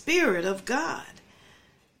the Spirit of God.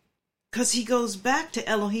 Because he goes back to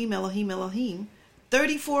Elohim, Elohim, Elohim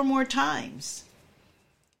 34 more times.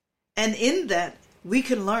 And in that, we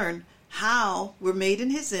can learn how we're made in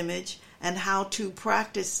his image and how to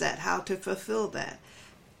practice that, how to fulfill that.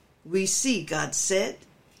 We see God said,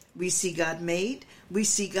 we see God made, we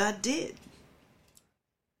see God did.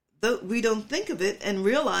 Though we don't think of it and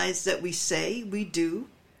realize that we say, we do,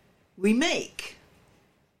 we make.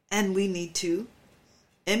 And we need to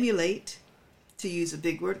emulate, to use a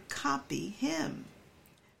big word, copy him.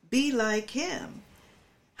 Be like him.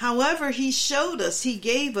 However, he showed us, he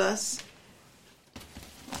gave us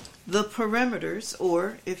the parameters,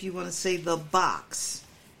 or if you want to say the box,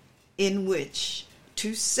 in which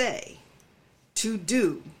to say, to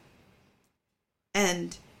do.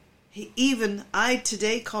 And even I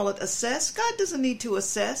today call it assess. God doesn't need to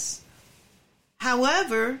assess.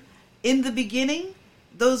 However, in the beginning,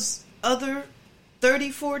 those other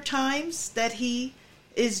 34 times that he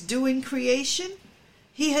is doing creation,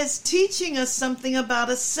 he is teaching us something about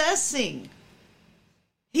assessing.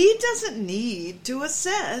 He doesn't need to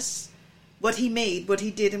assess what he made, what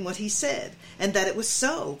he did, and what he said, and that it was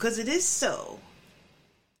so, because it is so.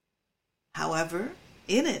 However,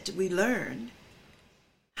 in it we learn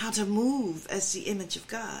how to move as the image of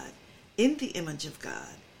God, in the image of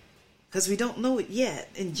God, because we don't know it yet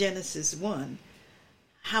in Genesis 1.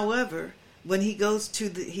 However, when he goes to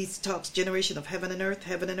he talks generation of heaven and earth,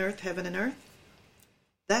 heaven and earth, heaven and earth.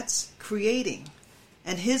 That's creating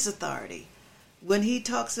and his authority. When he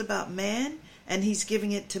talks about man and he's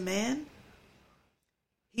giving it to man,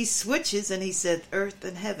 he switches and he said earth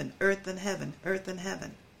and heaven, earth and heaven, earth and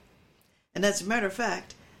heaven. And as a matter of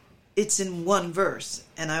fact, it's in one verse.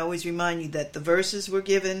 And I always remind you that the verses were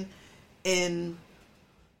given in,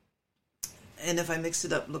 and if I mix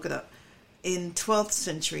it up, look it up, in 12th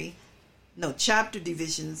century. No, chapter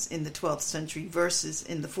divisions in the 12th century, verses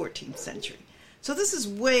in the 14th century. So this is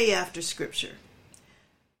way after Scripture.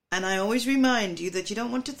 And I always remind you that you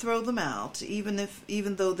don't want to throw them out, even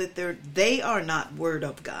though that they are not Word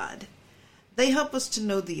of God. They help us to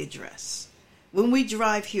know the address. When we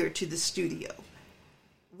drive here to the studio,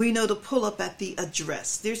 we know to pull up at the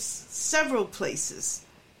address. There's several places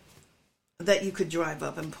that you could drive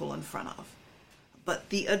up and pull in front of. But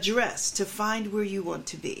the address, to find where you want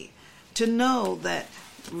to be. To know that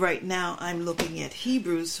right now I'm looking at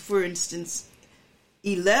Hebrews, for instance,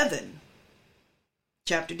 11.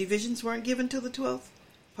 Chapter divisions weren't given till the 12th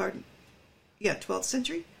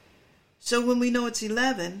century. So when we know it's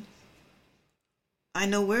 11, I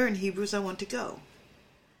know where in Hebrews I want to go.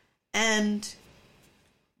 And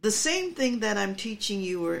the same thing that I'm teaching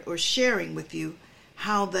you or sharing with you,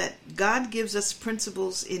 how that God gives us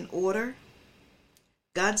principles in order.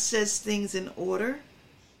 God says things in order.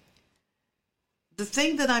 The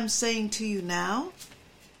thing that I'm saying to you now,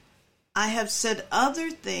 I have said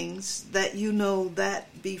other things that you know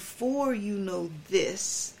that before you know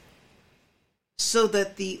this, so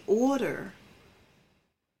that the order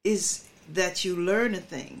is that you learn a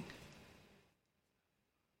thing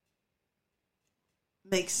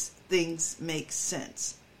makes things make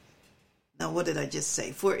sense. Now, what did I just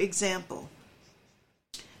say? For example,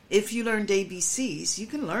 if you learned ABCs, you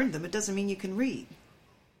can learn them. It doesn't mean you can read.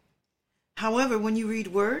 However, when you read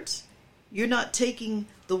words, you're not taking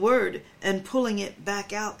the word and pulling it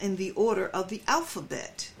back out in the order of the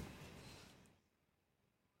alphabet.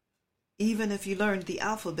 Even if you learned the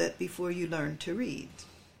alphabet before you learned to read.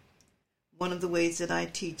 One of the ways that I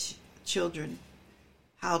teach children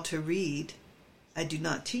how to read, I do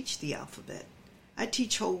not teach the alphabet. I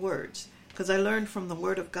teach whole words, because I learned from the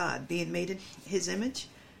Word of God, being made in his image,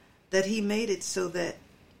 that he made it so that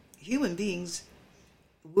human beings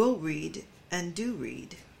will read and do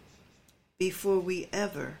read before we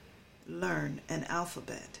ever learn an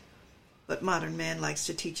alphabet. But modern man likes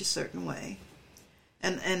to teach a certain way.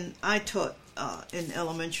 And I taught in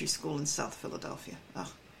elementary school in South Philadelphia.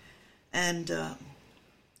 And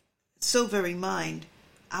so very mind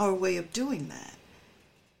our way of doing that.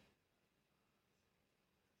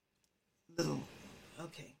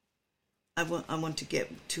 Okay. I want to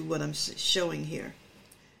get to what I'm showing here.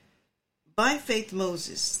 By faith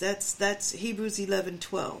Moses, that's Hebrews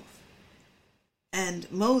 11:12.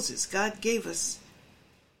 And Moses, God gave us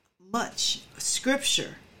much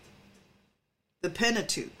scripture, the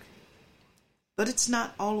Pentateuch, but it's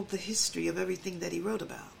not all of the history of everything that he wrote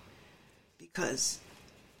about. Because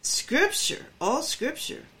Scripture, all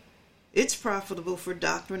Scripture, it's profitable for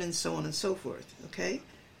doctrine and so on and so forth, okay?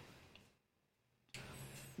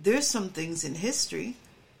 There's some things in history,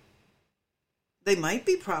 they might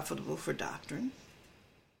be profitable for doctrine.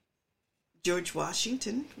 George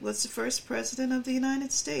Washington was the first president of the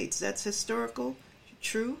United States. That's historical,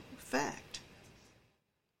 true fact.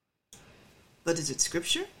 But is it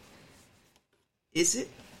Scripture? Is it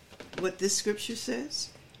what this Scripture says?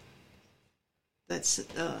 That's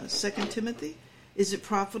 2 Timothy. Is it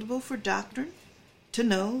profitable for doctrine to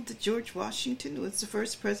know that George Washington was the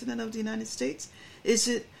first president of the United States? Is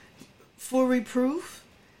it for reproof?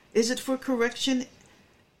 Is it for correction?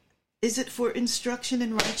 Is it for instruction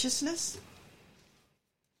in righteousness?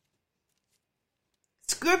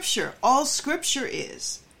 Scripture, all Scripture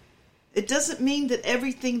is. It doesn't mean that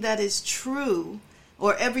everything that is true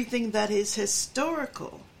or everything that is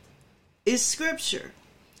historical is Scripture.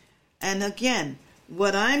 And again,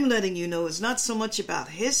 what I'm letting you know is not so much about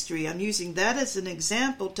history. I'm using that as an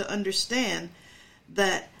example to understand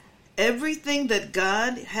that everything that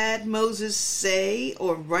God had Moses say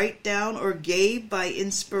or write down or gave by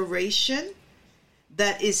inspiration,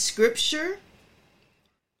 that is Scripture.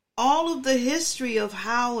 All of the history of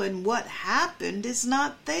how and what happened is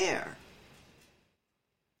not there.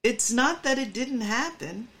 It's not that it didn't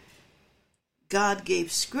happen. God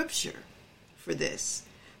gave Scripture for this.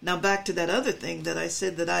 Now back to that other thing that I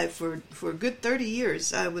said that for a good 30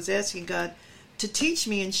 years, I was asking God to teach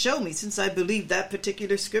me and show me, since I believed that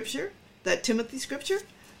particular Scripture, that Timothy Scripture.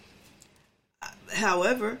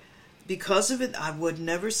 However, because of it, I would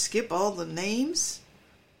never skip all the names.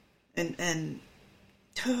 And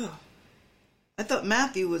I thought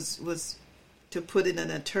Matthew was to put it in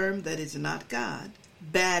a term that is not God,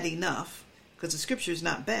 bad enough, because the Scripture is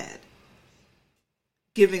not bad.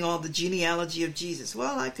 Giving all the genealogy of Jesus.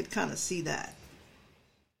 Well, I could kind of see that.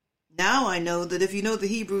 Now I know that if you know the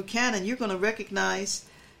Hebrew canon, you're going to recognize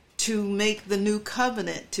to make the new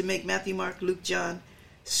covenant, to make Matthew, Mark, Luke, John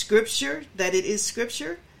Scripture, that it is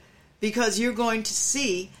Scripture, because you're going to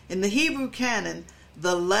see in the Hebrew canon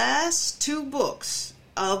the last two books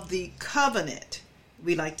of the covenant.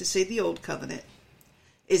 We like to say the Old Covenant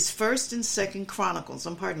is 1st and 2nd Chronicles.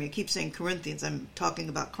 Pardon me, I keep saying Corinthians. I'm talking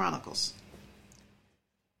about Chronicles.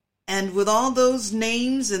 And with all those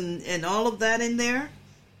names and all of that in there,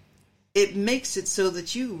 it makes it so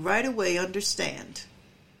that you right away understand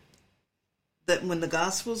that when the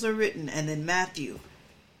Gospels are written and in Matthew,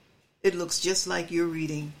 it looks just like you're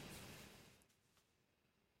reading,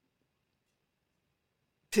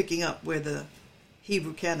 picking up where the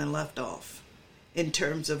Hebrew canon left off in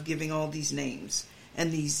terms of giving all these names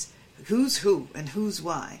and these who's who and who's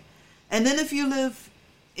why. And then if you live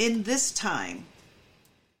in this time,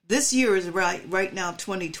 this year is right now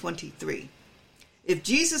 2023. If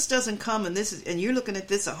Jesus doesn't come and you're looking at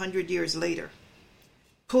this 100 years later,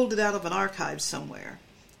 pulled it out of an archive somewhere,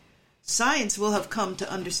 science will have come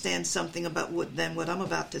to understand something about what I'm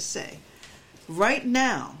about to say. Right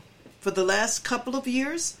now, for the last couple of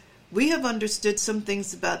years, we have understood some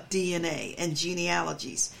things about DNA and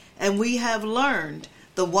genealogies, and we have learned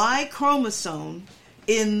the Y chromosome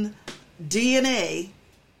in DNA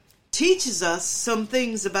teaches us some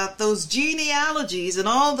things about those genealogies and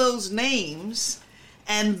all those names,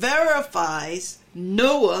 and verifies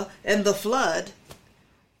Noah and the flood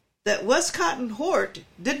that Westcott and Hort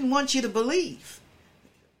didn't want you to believe.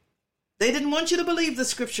 They didn't want you to believe the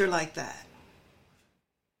Scripture like that.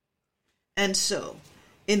 And so,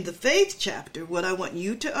 in the faith chapter, what I want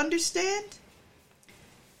you to understand,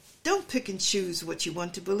 don't pick and choose what you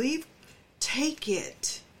want to believe. Take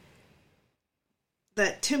it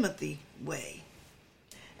that Timothy way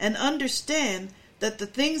and understand that the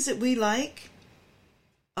things that we like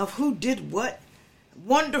of who did what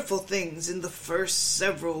wonderful things in the first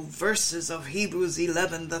several verses of Hebrews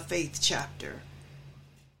 11, the faith chapter,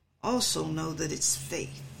 also know that it's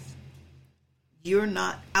faith. You're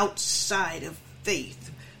not outside of faith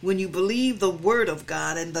when you believe the Word of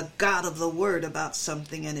God and the God of the Word about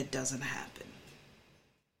something and it doesn't happen.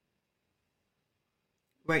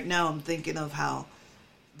 Right now I'm thinking of how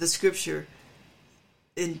the Scripture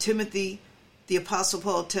in Timothy, the Apostle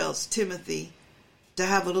Paul tells Timothy to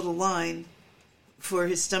have a little wine for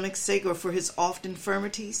his stomach's sake or for his oft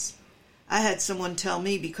infirmities. I had someone tell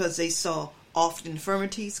me, because they saw oft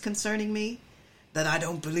infirmities concerning me, that I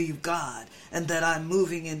don't believe God and that I'm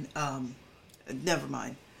moving in, never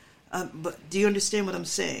mind. But do you understand what I'm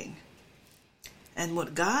saying? And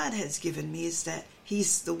what God has given me is that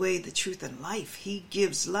He's the way, the truth, and life. He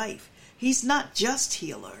gives life. He's not just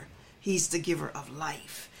healer. He's the giver of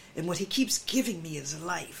life. And what he keeps giving me is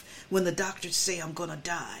life. When the doctors say I'm going to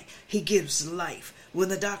die, he gives life. When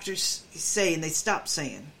the doctors say and they stop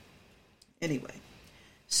saying. Anyway,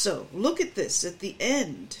 so look at this at the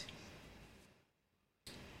end.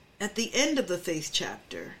 At the end of the faith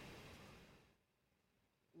chapter,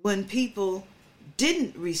 when people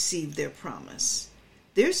didn't receive their promise,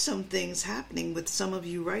 there's some things happening with some of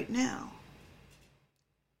you right now.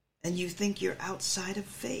 And you think you're outside of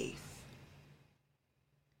faith.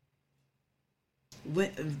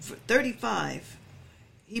 35,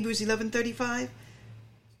 Hebrews 11:35,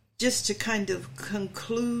 just to kind of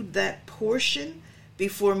conclude that portion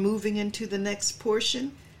before moving into the next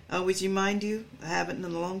portion. I always remind you, I haven't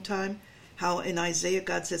in a long time, how in Isaiah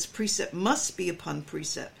God says precept must be upon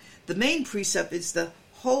precept. The main precept is the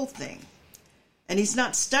whole thing. And he's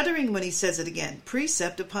not stuttering when he says it again.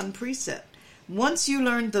 Precept upon precept. Once you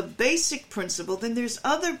learn the basic principle, then there's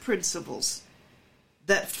other principles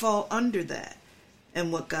that fall under that.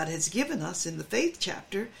 And what God has given us in the faith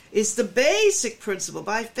chapter is the basic principle.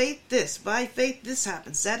 By faith this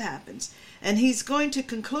happens, that happens. And he's going to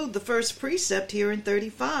conclude the first precept here in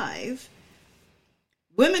 35.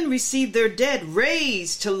 Women received their dead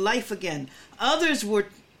raised to life again. Others were,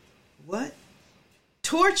 what?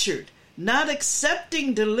 Tortured, not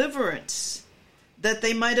accepting deliverance, that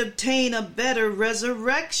they might obtain a better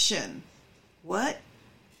resurrection. What?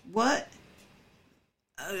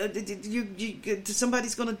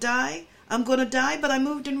 Somebody's going to die? I'm going to die, but I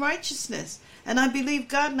moved in righteousness. And I believe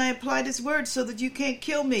God and I applied his word so that you can't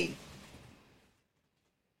kill me.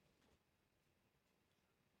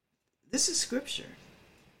 This is scripture.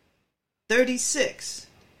 36.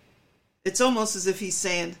 It's almost as if he's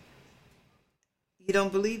saying, you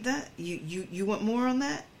don't believe that? You want more on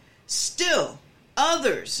that? Still,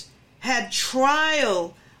 others had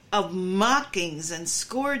trial of mockings and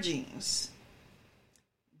scourgings.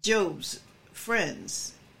 Job's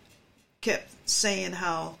friends kept saying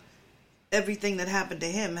how everything that happened to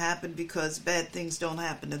him happened because bad things don't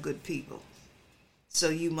happen to good people. So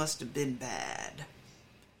you must have been bad.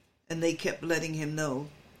 And they kept letting him know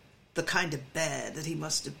the kind of bad that he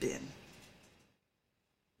must have been.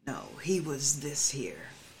 No, he was this here.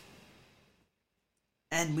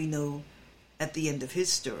 And we know at the end of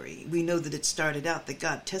his story, we know that it started out that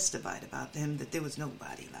God testified about him, that there was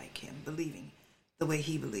nobody like him believing the way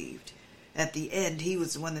he believed. At the end, he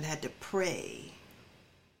was the one that had to pray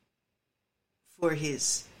for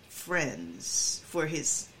his friends, for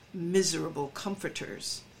his miserable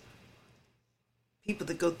comforters. People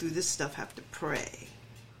that go through this stuff have to pray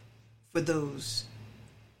for those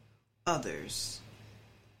others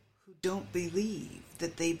who don't believe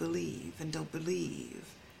that they believe and don't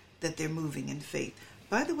believe that they're moving in faith.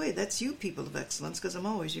 By the way, that's you, people of excellence, because I'm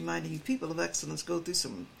always reminding you, people of excellence go through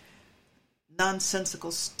some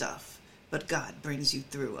nonsensical stuff, but God brings you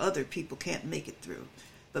through. Other people can't make it through.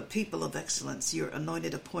 But people of excellence, you're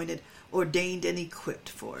anointed, appointed, ordained, and equipped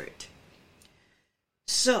for it.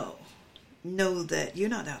 So, know that you're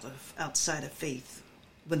not outside of faith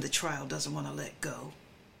when the trial doesn't want to let go.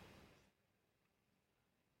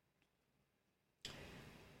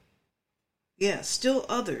 Yeah, still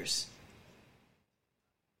others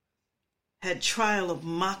had trial of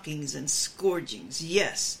mockings and scourgings,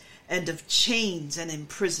 yes, and of chains and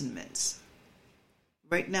imprisonments.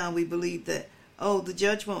 Right now we believe that, the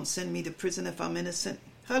judge won't send me to prison if I'm innocent.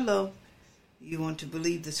 Hello. You want to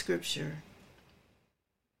believe the scripture.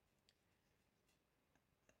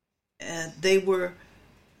 And they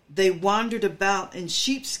wandered about in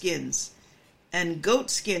sheepskins and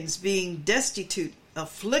goatskins, being destitute,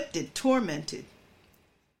 afflicted, tormented.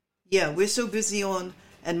 Yeah, we're so busy on,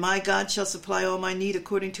 and my God shall supply all my need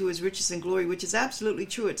according to his riches and glory, which is absolutely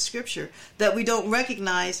true. It's scripture, that we don't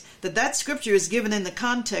recognize that scripture is given in the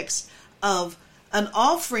context of an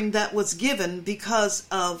offering that was given because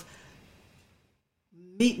of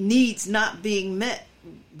needs not being met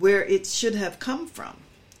where it should have come from,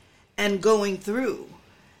 and going through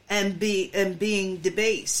and being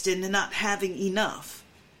debased and not having enough.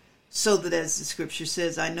 So that, as the scripture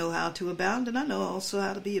says, I know how to abound and I know also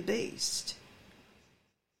how to be abased.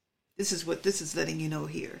 This is what this is letting you know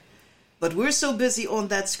here. But we're so busy on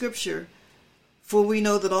that scripture, for we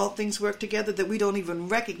know that all things work together, that we don't even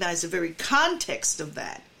recognize the very context of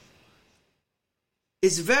that.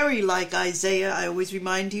 It's very like Isaiah. I always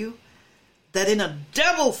remind you that in a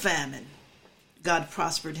double famine, God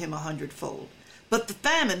prospered him 100-fold. But the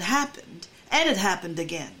famine happened, and it happened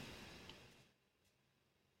again.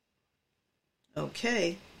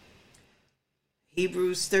 Okay.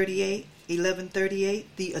 Hebrews 11:38,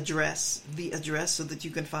 the address, so that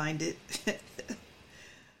you can find it.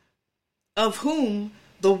 Of whom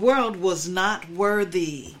The world was not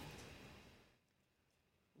worthy.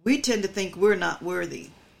 We tend to think we're not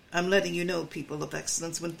worthy. I'm letting you know, people of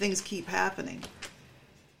excellence, when things keep happening,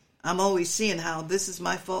 I'm always seeing how this is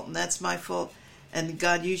my fault and that's my fault, and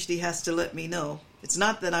God usually has to let me know. It's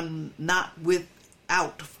not that I'm not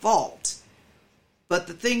without fault, but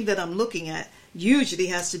the thing that I'm looking at usually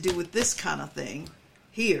has to do with this kind of thing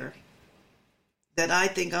here, that I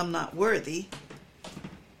think I'm not worthy.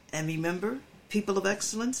 And remember, people of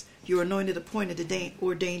excellence, you're anointed, appointed,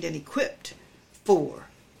 ordained, and equipped for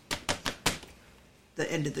the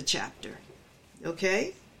end of the chapter.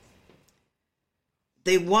 Okay?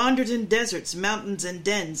 They wandered in deserts, mountains, and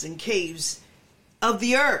dens, and caves of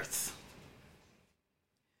the earth.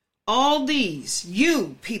 All these,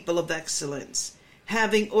 you, people of excellence,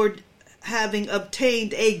 having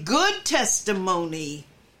obtained a good testimony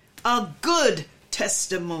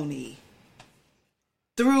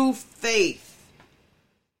through faith,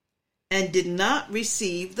 and did not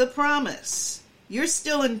receive the promise. You're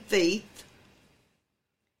still in faith.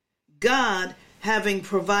 God having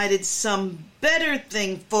provided some better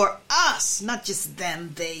thing for us, not just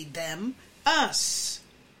them, they, them, us,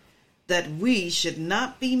 that we should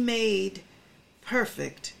not be made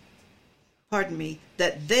perfect.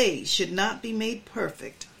 That they should not be made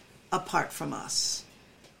perfect apart from us.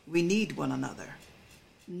 We need one another.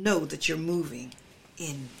 Know that you're moving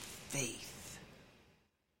in faith.